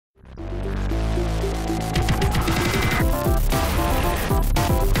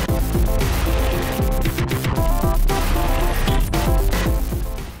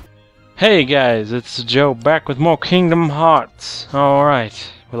Hey guys, it's Joe back with more Kingdom Hearts.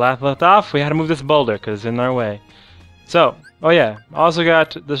 Alright, we left off, we had to move this boulder because it's in our way. So, oh yeah, I also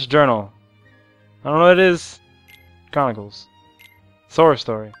got this journal. I don't know what it is. Chronicles. Sora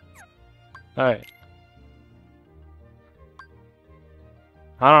Story. Alright.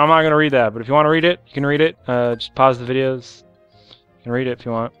 I'm not going to read that, but if you want to read it, you can read it. Just pause the videos. You can read it if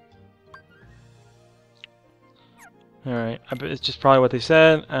you want. Alright, it's just probably what they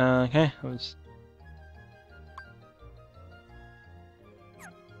said. Okay,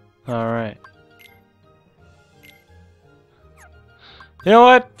 Alright. You know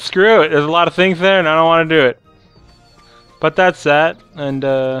what? Screw it. There's a lot of things there and I don't want to do it. But that's that,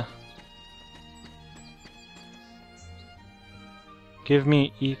 and give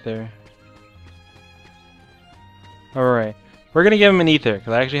me ether. Alright. We're gonna give him an ether,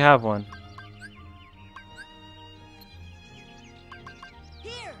 because I actually have one.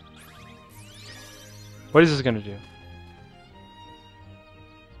 What is this gonna do?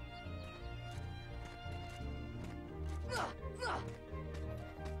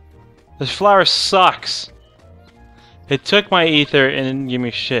 This flower sucks. It took my ether and didn't give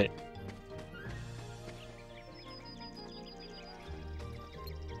me shit.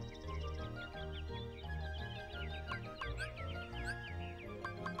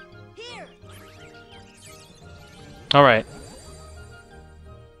 All right.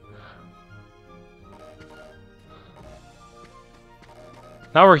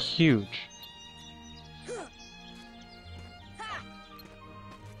 Now we're huge.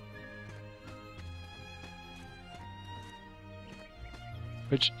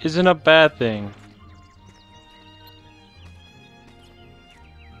 Which isn't a bad thing.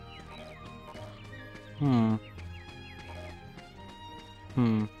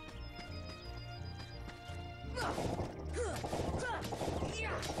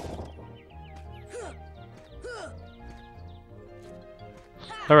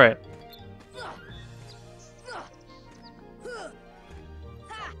 All right.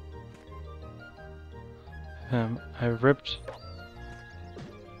 I ripped.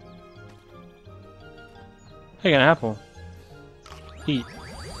 I got an apple. Eat.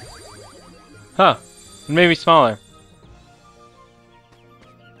 Huh. It made me smaller.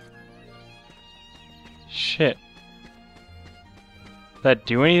 Shit. Did that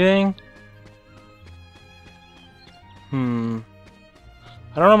do anything?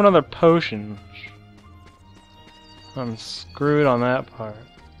 I don't have another potion. I'm screwed on that part.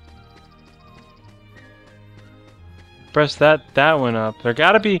 Press that went up. There's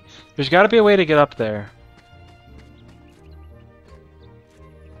gotta be a way to get up there.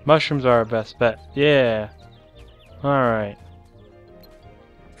 Mushrooms are our best bet. Yeah. Alright.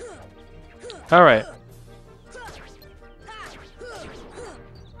 Alright.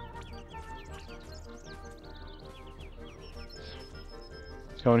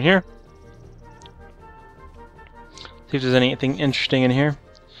 Let's go in here. See if there's anything interesting in here.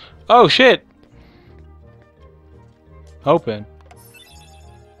 Oh shit! Open.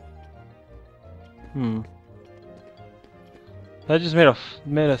 That just made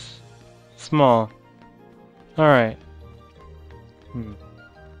us small. All right.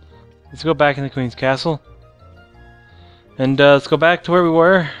 Let's go back in the Queen's Castle. And let's go back to where we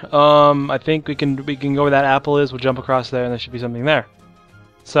were. I think we can go where that apple is. We'll jump across there, and there should be something there.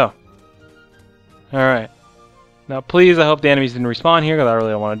 So. All right. Now, please, I hope the enemies didn't respawn here, because I really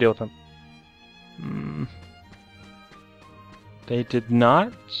don't want to deal with them. They did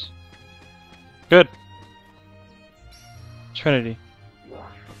not. Good. Trinity.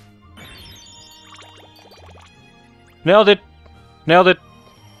 Nailed it! Nailed it!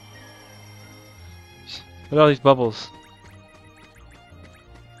 Look at all these bubbles.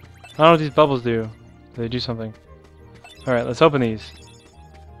 I don't know what these bubbles do. Do they do something? Alright, let's open these.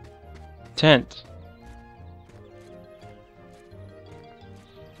 Tent.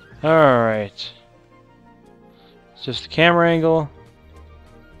 Alright. It's just a camera angle.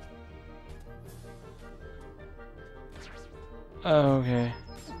 Okay.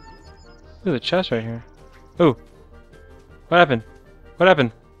 Look at the chest right here. Ooh. What happened? What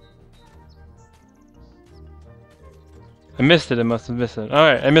happened? I missed it. I must have missed it.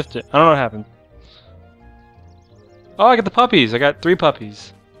 Alright, I missed it. I don't know what happened. Oh, I got the puppies. I got 3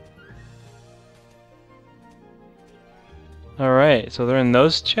 puppies. Alright, so they're in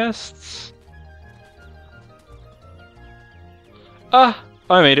those chests? Ah!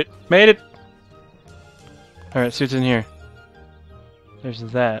 Oh, I made it. Made it! Alright, see what's in here. There's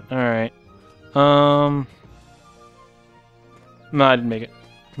that. Alright. No, I didn't make it.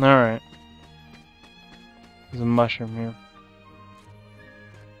 Alright. There's a mushroom here.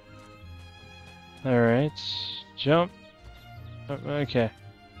 Alright. Jump. Okay.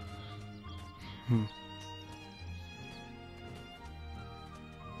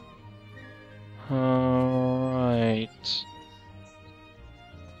 Alright.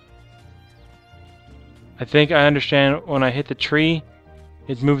 I think I understand when I hit the tree,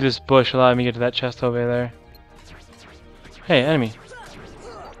 it moved this bush, allowing me to get to that chest over there. Hey, enemy. It's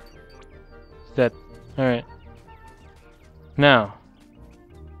dead. Alright. Now.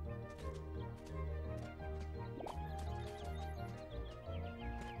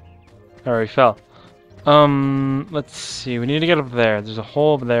 Alright, he fell. Let's see. We need to get up there. There's a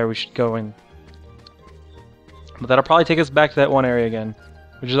hole over there we should go in. But that'll probably take us back to that one area again,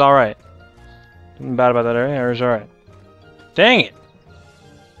 which is alright. Nothing bad about that area, it's alright. Dang it!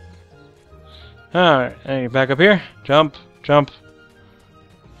 Alright, hey, back up here. Jump, jump.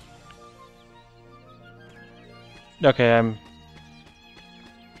 Okay, I'm...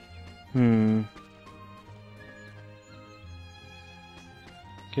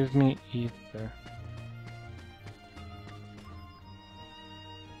 Give me ether.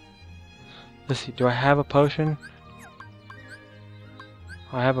 Let's see, do I have a potion?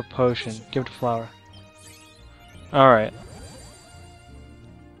 I have a potion. Give it to Flower. Alright.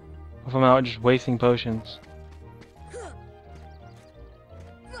 If I'm out just wasting potions.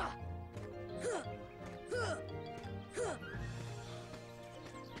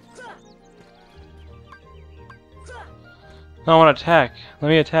 No, I want to attack. Let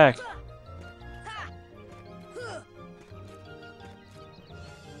me attack.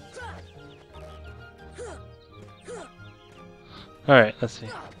 Alright, let's see.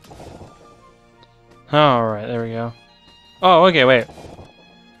 Alright, there we go. Oh, okay, wait.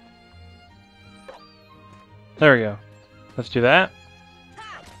 There we go. Let's do that.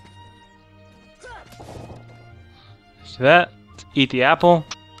 Let's do that. Let's eat the apple.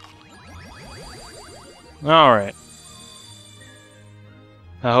 Alright.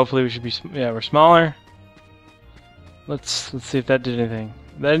 Hopefully we should be, yeah, we're smaller. Let's see if that did anything.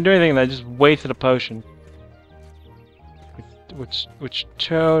 That didn't do anything, that just wasted a potion. Which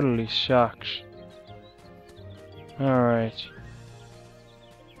totally sucks. Alright.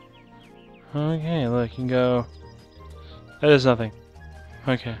 Okay, look, you can go... That is nothing.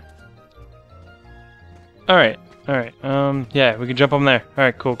 Okay. Alright, alright. Yeah, we can jump on there.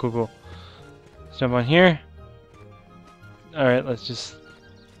 Alright, cool, cool, cool. Let's jump on here. Alright, let's just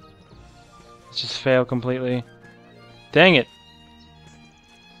fail completely. Dang it!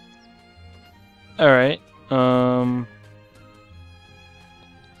 Alright,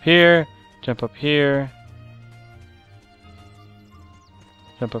 here, jump up here.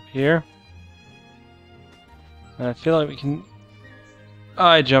 Jump up here. And I feel like we can... Oh,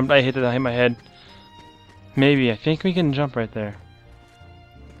 I jumped, I hit it, I hit my head. Maybe, I think we can jump right there.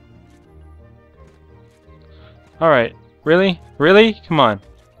 Alright, really? Really? Come on.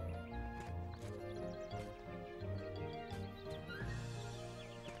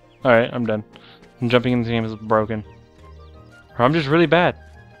 Alright, I'm done. Jumping in this game is broken. Or I'm just really bad.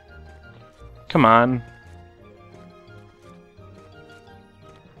 Come on.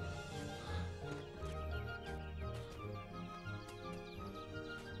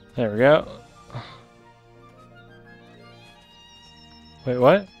 There we go. Wait,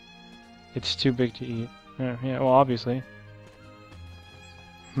 what? It's too big to eat. Yeah, well, obviously.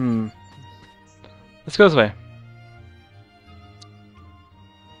 Let's go this way.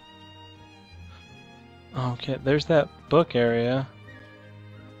 Okay, there's that book area.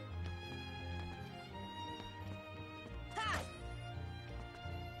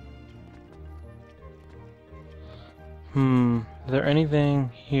 Is there anything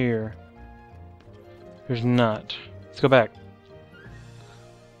here? There's not. Let's go back.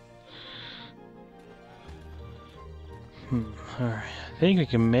 Alright, I think we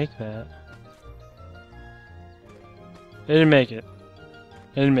can make that. I didn't make it.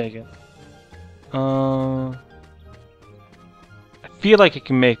 I didn't make it. I feel like I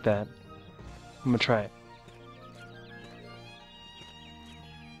can make that. I'm gonna try it.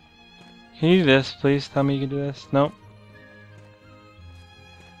 Can you do this, please? Tell me you can do this. Nope.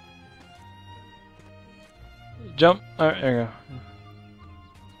 Jump. Alright, there we go.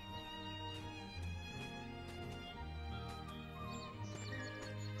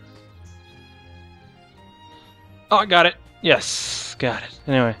 Oh, I got it. Yes, got it.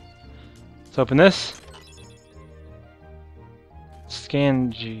 Anyway, let's open this.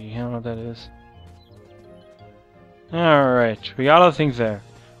 Scan G. I don't know what that is. Alright, we got all the things there.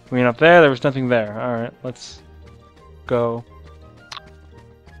 We went up there, there was nothing there. Alright, let's go.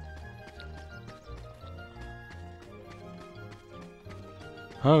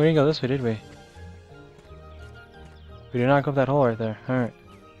 Oh, we didn't go this way, did we? We did not go up that hole right there. Alright.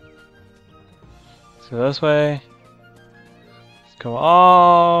 Let's go this way. Let's go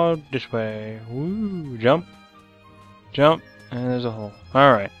all this way. Woo! Jump. Jump. And there's a hole.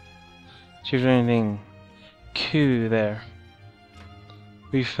 Alright. See if there's anything cool there.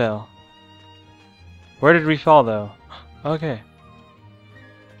 We fell. Where did we fall though? Okay.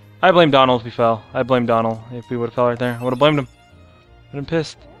 I blame Donald if we fell. I blame Donald if we would have fell right there. I would have blamed him. Would have been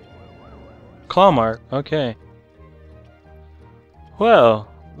pissed. Claw mark. Okay. Well,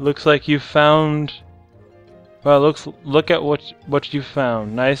 looks like you found. Well, look at what you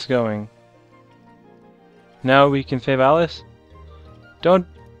found. Nice going. Now we can save Alice. Don't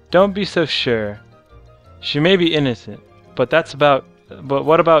be so sure. She may be innocent, but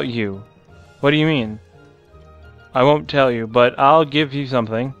what about you? What do you mean? I won't tell you, but I'll give you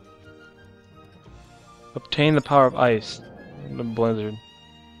something. Obtain the power of ice. The blizzard.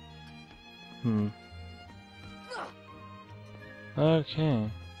 Okay.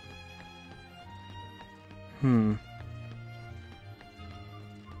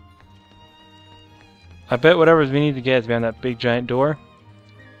 I bet whatever we need to get is behind that big giant door.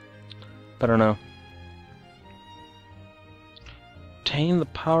 But I don't know. Obtain the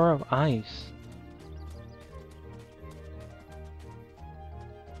power of ice.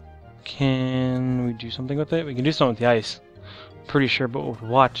 Can we do something with it? We can do something with the ice. Pretty sure, but we'll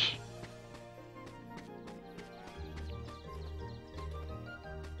watch.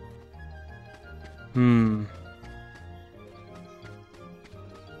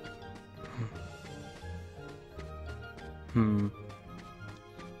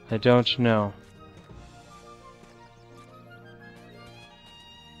 I don't know.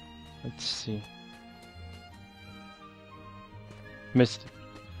 Let's see. Missed it.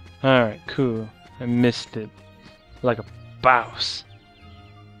 Alright, cool. I missed it. Like a bouse.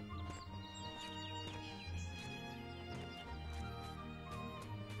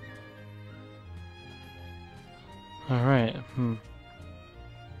 Alright,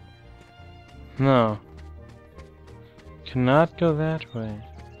 No. Cannot go that way.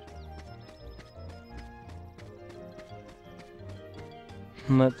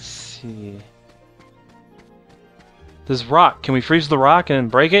 Let's see. This rock. Can we freeze the rock and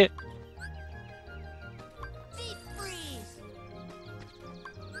break it? Deep freeze.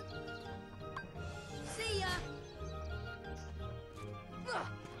 See ya.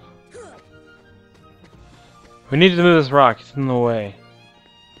 We need to move this rock. It's in the way.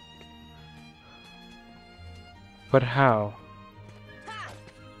 But how?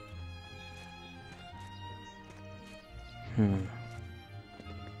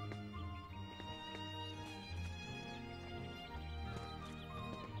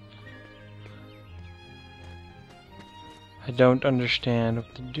 I don't understand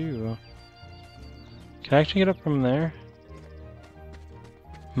what to do. Can I actually get up from there?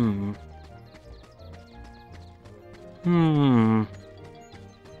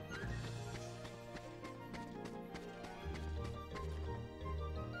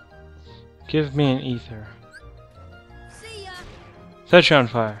 Give me an ether. See ya. Set you on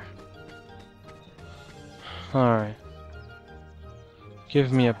fire. Alright.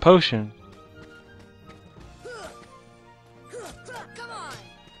 Give me a potion. Come on.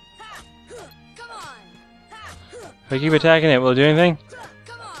 Come on. If I keep attacking it, will it do anything?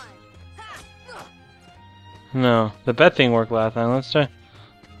 Come on. No. The bet thing worked last time. Let's try.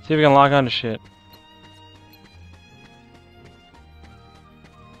 See if we can lock onto shit.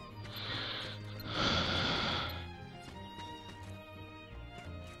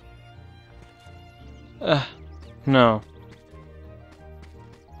 No.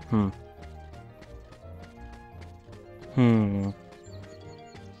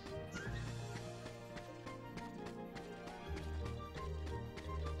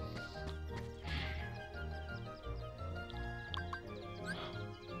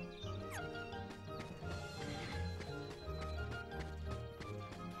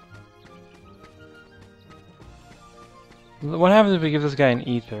 What happens if we give this guy an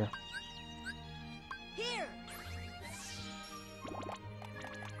ether? Here.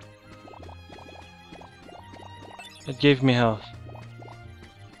 It gave me health.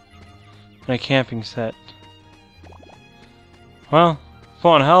 And a camping set. Well,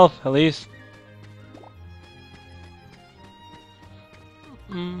 full on health, at least.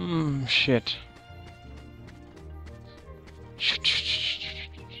 Shit.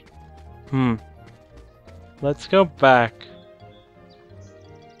 Let's go back.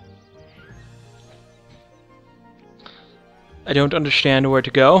 I don't understand where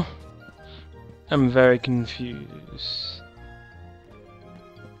to go. I'm very confused.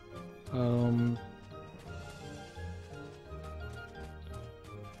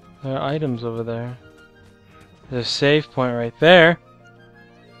 There are items over there. There's a save point right there.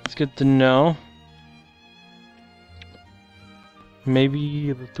 It's good to know.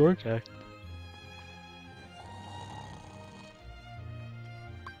 Maybe the Dorkak.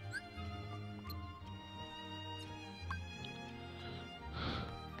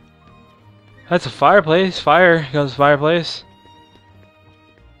 That's a fireplace. Fire goes fireplace.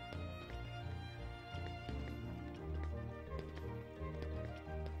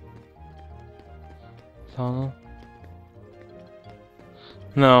 Tunnel.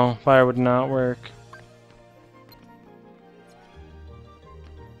 No, fire would not work.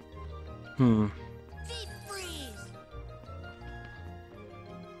 Deep freeze.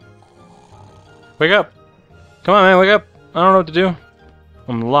 Wake up! Come on, man, wake up! I don't know what to do.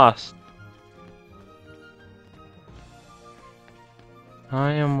 I'm lost.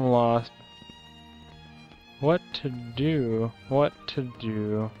 I am lost. What to do? What to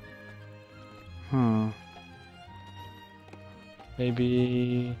do?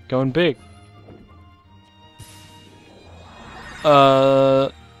 Maybe going big.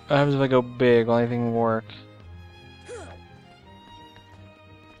 What happens if I go big? Will anything work?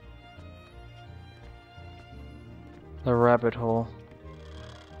 The rabbit hole.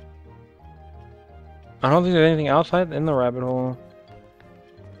 I don't think there's anything outside in the rabbit hole.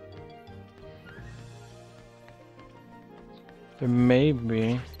 There may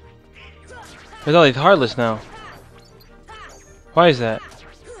be. There's all these Heartless now. Why is that?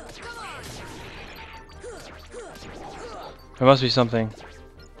 There must be something.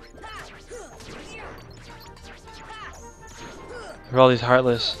 There are all these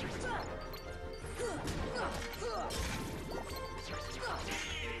Heartless.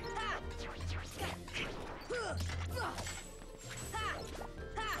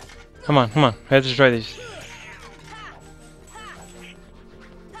 Come on, come on. I have to destroy these.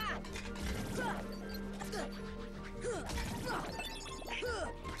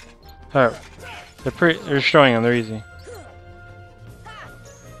 Alright. They're destroying them, they're easy.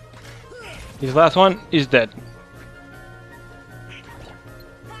 His last one is dead.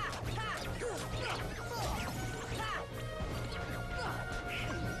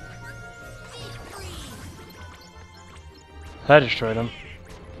 That destroyed him.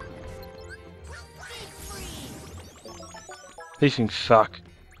 These things suck.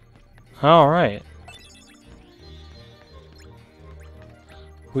 Alright.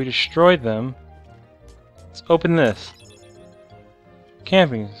 We destroyed them. Let's open this.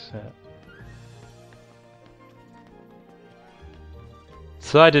 Camping set.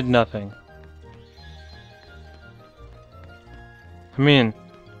 So I did nothing. I mean,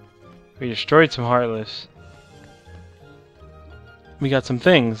 we destroyed some Heartless. We got some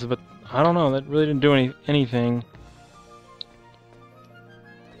things, but I don't know, that really didn't do anything.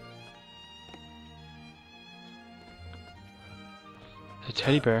 A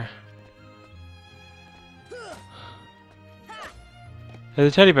teddy bear.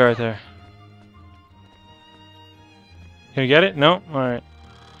 There's a teddy bear right there. Can you get it? No? Alright.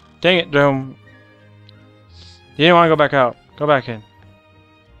 Dang it, Dome. You didn't want to go back out. Go back in.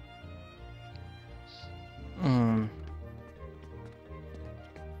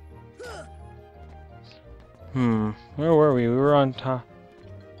 Where were we? We were on top.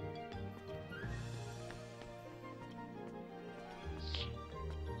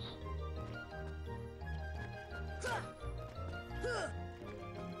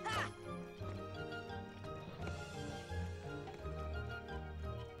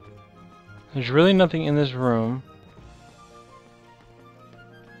 There's really nothing in this room.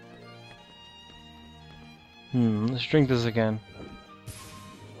 Let's drink this again.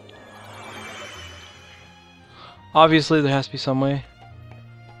 Obviously there has to be some way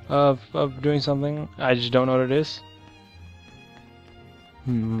of doing something. I just don't know what it is.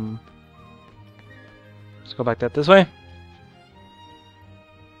 Let's go back this way.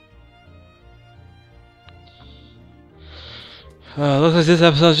 Looks like this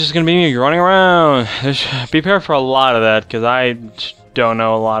episode's just gonna be me running around. Be prepared for a lot of that, because I don't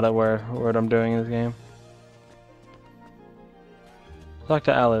know a lot of what I'm doing in this game. Talk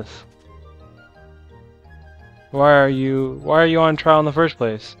to Alice. Why are you on trial in the first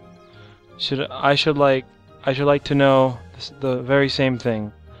place? I should like to know the very same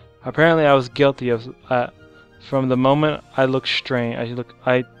thing. Apparently I was guilty of from the moment I looked strange.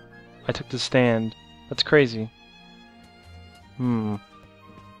 I took the stand. That's crazy. I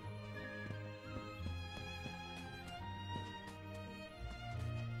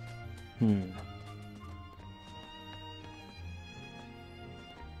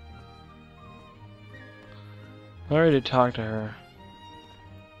already talked to her.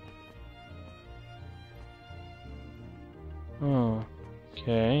 Oh,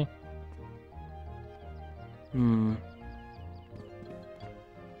 okay. Hmm.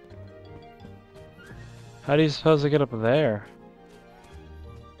 How do you suppose to get up there?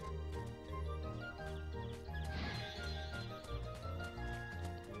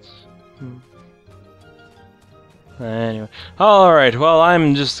 Hmm. Anyway, all right. Well,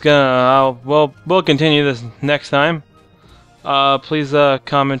 I'm just gonna. We'll continue this next time. Please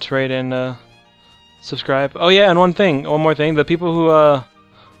comment, rate, and subscribe. Oh yeah, and one more thing. The people who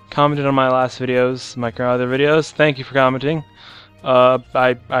commented on my last videos, my other videos, thank you for commenting.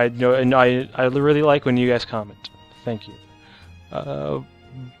 I know, and I really like when you guys comment. Thank you.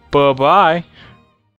 Bye bye.